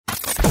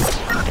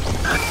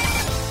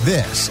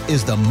This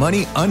is the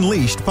Money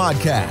Unleashed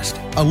podcast,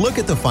 a look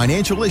at the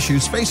financial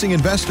issues facing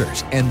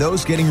investors and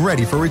those getting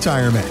ready for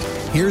retirement.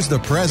 Here's the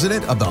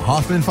president of the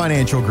Hoffman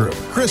Financial Group,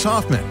 Chris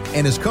Hoffman,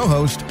 and his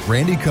co-host,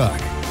 Randy Cook.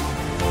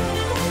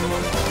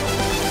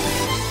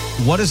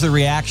 What is the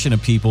reaction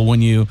of people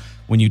when you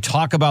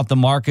talk about the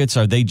markets?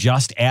 Are they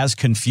just as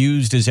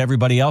confused as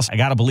everybody else? I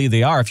got to believe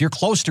they are. If you're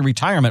close to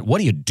retirement, what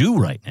do you do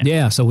right now?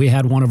 Yeah, so we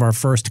had one of our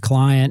first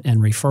client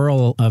and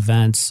referral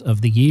events of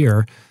the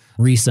year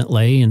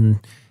recently, and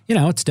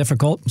it's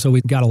difficult. So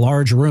we've got a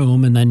large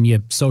room, and then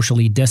you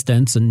socially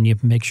distance and you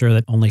make sure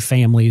that only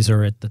families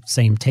are at the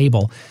same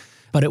table.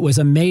 But it was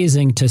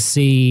amazing to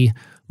see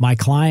my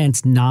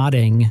clients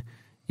nodding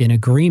in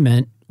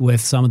agreement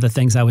with some of the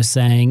things I was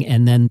saying,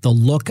 and then the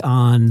look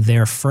on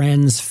their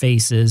friends'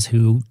 faces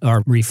who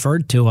are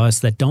referred to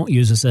us that don't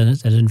use us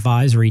as an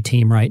advisory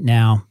team right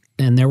now.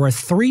 And there were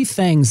three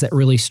things that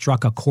really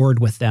struck a chord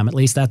with them. At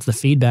least that's the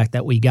feedback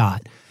that we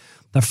got.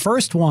 The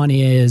first one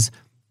is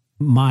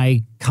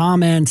my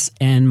comments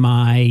and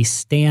my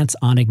stance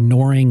on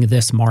ignoring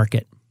this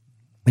market.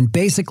 And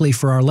basically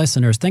for our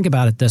listeners, think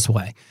about it this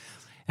way.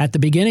 At the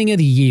beginning of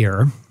the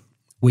year,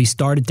 we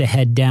started to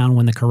head down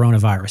when the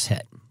coronavirus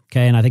hit.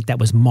 Okay, and I think that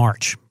was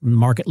March. The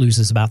market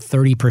loses about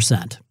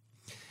 30%.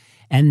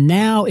 And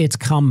now it's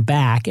come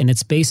back and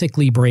it's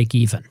basically break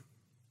even.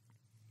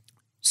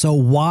 So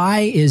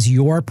why is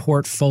your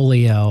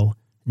portfolio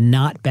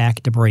not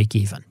back to break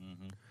even?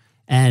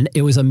 And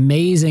it was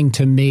amazing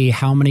to me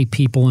how many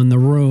people in the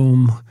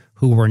room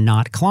who were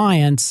not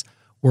clients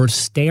were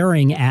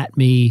staring at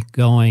me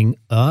going,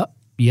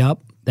 yep,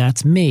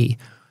 that's me.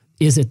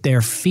 Is it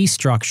their fee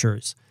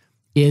structures?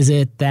 Is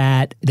it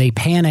that they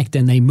panicked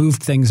and they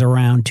moved things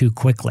around too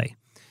quickly?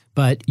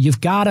 But you've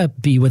got to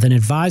be with an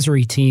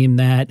advisory team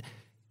that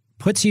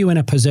puts you in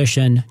a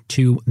position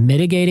to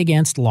mitigate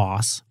against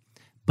loss,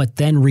 but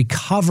then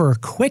recover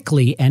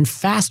quickly and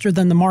faster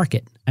than the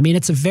market. I mean,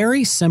 it's a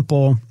very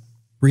simple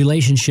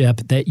relationship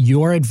that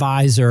your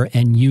advisor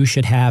and you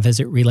should have as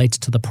it relates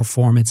to the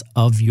performance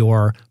of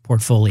your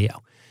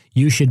portfolio.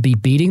 You should be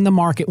beating the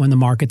market when the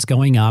market's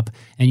going up,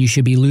 and you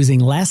should be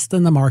losing less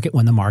than the market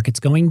when the market's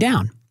going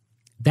down.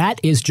 That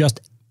is just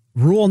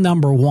rule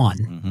number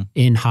one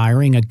in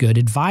hiring a good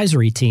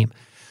advisory team.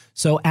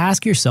 So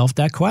ask yourself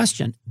that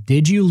question.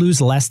 Did you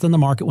lose less than the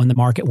market when the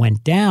market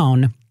went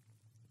down,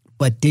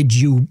 but did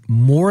you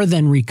more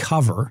than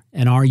recover,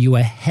 and are you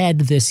ahead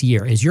this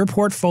year? Is your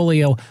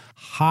portfolio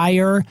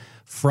higher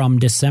from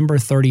December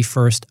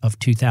 31st of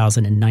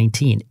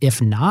 2019?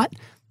 If not,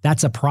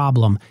 that's a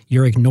problem.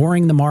 You're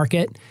ignoring the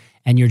market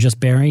and you're just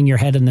burying your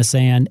head in the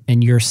sand,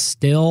 and you're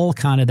still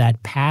kind of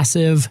that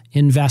passive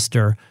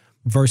investor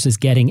versus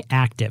getting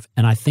active.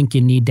 And I think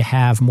you need to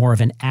have more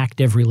of an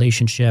active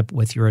relationship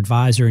with your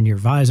advisor, and your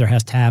advisor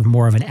has to have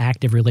more of an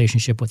active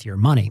relationship with your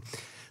money.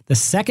 The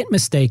second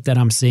mistake that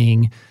I'm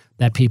seeing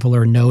that people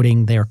are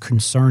noting they're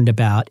concerned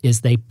about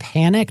is they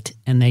panicked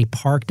and they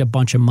parked a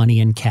bunch of money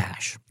in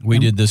cash. We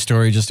did this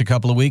story just a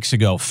couple of weeks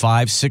ago.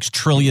 $5-6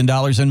 trillion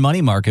in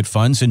money market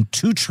funds and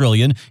 $2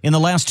 trillion in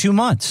the last 2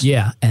 months.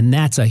 Yeah, and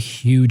that's a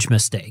huge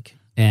mistake.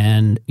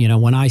 And,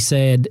 when I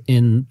said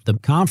in the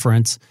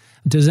conference,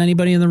 does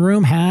anybody in the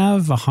room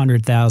have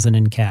 $100,000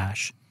 in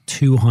cash,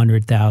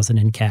 $200,000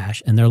 in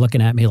cash? And they're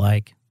looking at me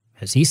like,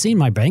 has he seen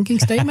my banking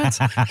statements?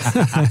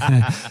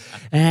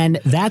 And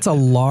that's a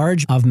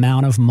large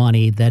amount of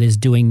money that is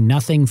doing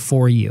nothing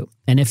for you.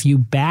 And if you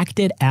backed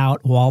it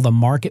out while the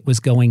market was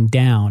going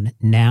down,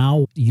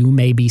 now you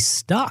may be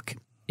stuck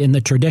in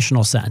the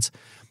traditional sense.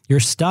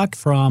 You're stuck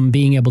from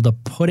being able to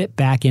put it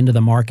back into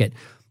the market.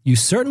 You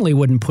certainly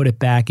wouldn't put it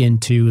back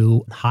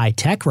into high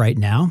tech right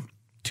now.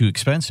 Too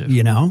expensive.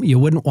 You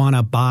wouldn't want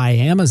to buy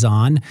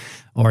Amazon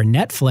or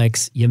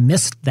Netflix. You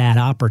missed that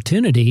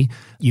opportunity.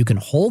 You can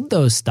hold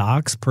those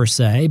stocks per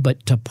se,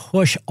 but to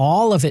push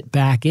all of it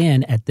back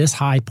in at this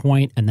high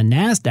point and the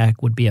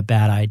NASDAQ would be a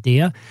bad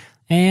idea.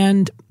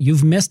 And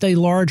you've missed a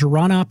large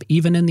run up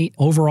even in the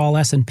overall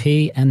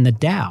S&P and the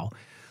Dow.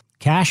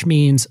 Cash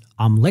means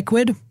I'm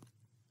liquid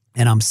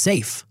and I'm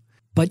safe,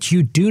 but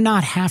you do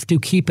not have to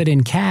keep it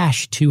in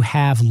cash to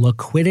have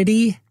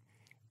liquidity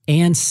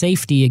and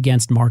safety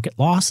against market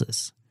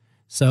losses.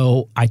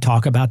 So I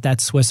talk about that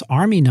Swiss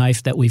Army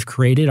knife that we've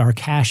created, our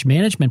cash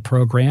management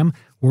program,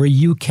 where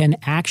you can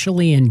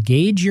actually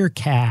engage your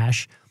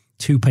cash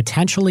to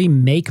potentially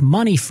make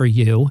money for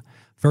you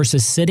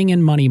versus sitting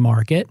in money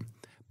market,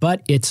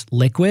 but it's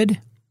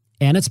liquid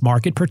and it's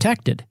market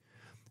protected.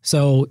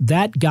 So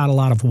that got a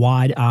lot of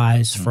wide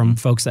eyes from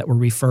folks that were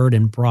referred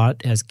and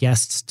brought as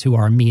guests to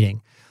our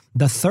meeting.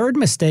 The third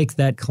mistake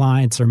that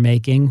clients are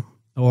making,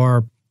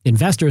 or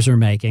investors are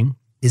making,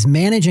 is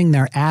managing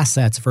their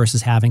assets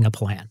versus having a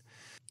plan.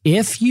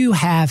 If you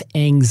have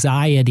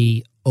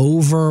anxiety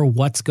over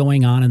what's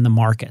going on in the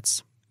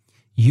markets,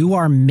 you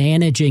are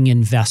managing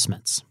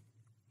investments.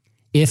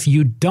 If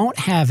you don't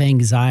have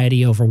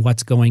anxiety over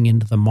what's going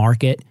into the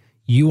market,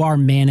 you are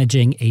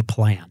managing a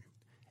plan.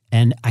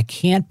 And I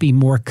can't be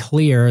more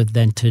clear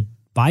than to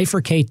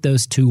bifurcate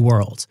those two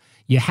worlds.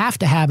 You have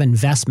to have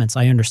investments,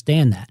 I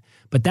understand that.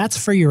 But that's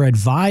for your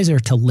advisor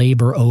to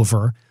labor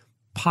over,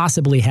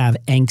 possibly have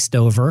angst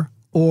over,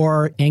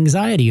 or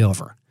anxiety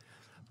over.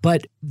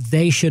 But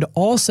they should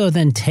also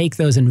then take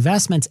those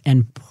investments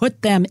and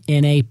put them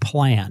in a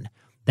plan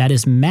that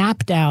is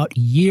mapped out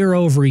year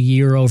over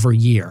year over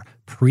year,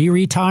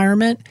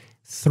 pre-retirement,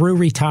 through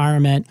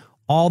retirement,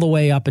 all the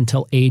way up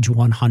until age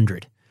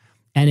 100.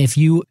 And if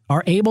you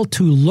are able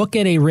to look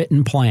at a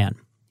written plan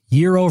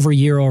year over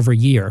year over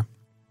year,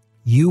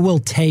 you will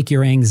take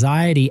your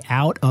anxiety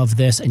out of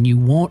this and you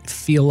won't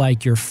feel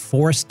like you're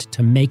forced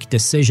to make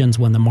decisions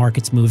when the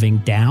market's moving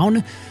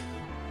down,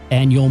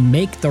 and you'll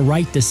make the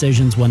right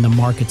decisions when the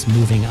market's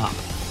moving up.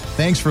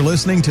 Thanks for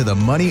listening to the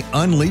Money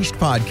Unleashed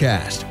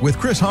podcast with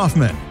Chris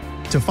Hoffman.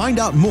 To find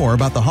out more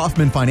about the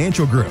Hoffman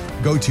Financial Group,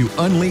 go to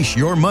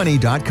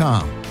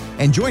unleashyourmoney.com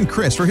and join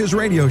Chris for his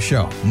radio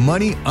show,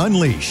 Money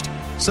Unleashed,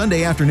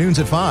 Sunday afternoons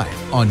at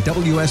 5 on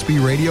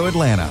WSB Radio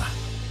Atlanta.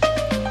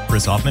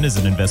 Chris Hoffman is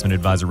an investment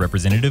advisor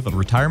representative of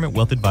Retirement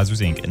Wealth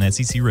Advisors, Inc., an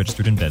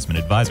SEC-registered investment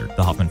advisor.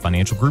 The Hoffman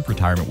Financial Group,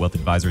 Retirement Wealth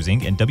Advisors,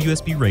 Inc., and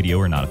WSB Radio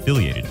are not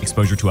affiliated.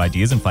 Exposure to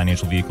ideas and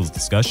financial vehicles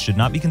discussed should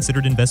not be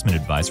considered investment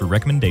advice or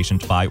recommendation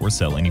to buy or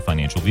sell any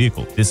financial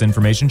vehicle. This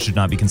information should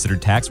not be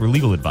considered tax or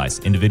legal advice.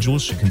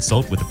 Individuals should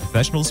consult with a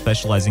professional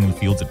specializing in the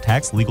fields of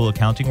tax, legal,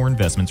 accounting, or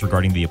investments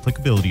regarding the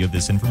applicability of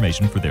this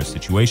information for their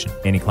situation.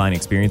 Any client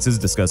experiences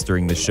discussed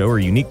during this show are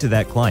unique to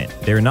that client.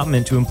 They are not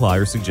meant to imply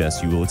or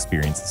suggest you will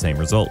experience the same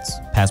results.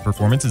 Past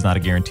performance is not a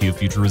guarantee of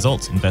future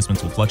results.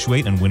 Investments will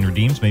fluctuate, and when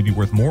redeemed may be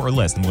worth more or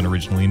less than when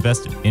originally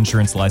invested.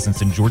 Insurance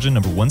licensed in Georgia,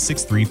 number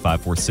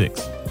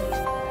 163546.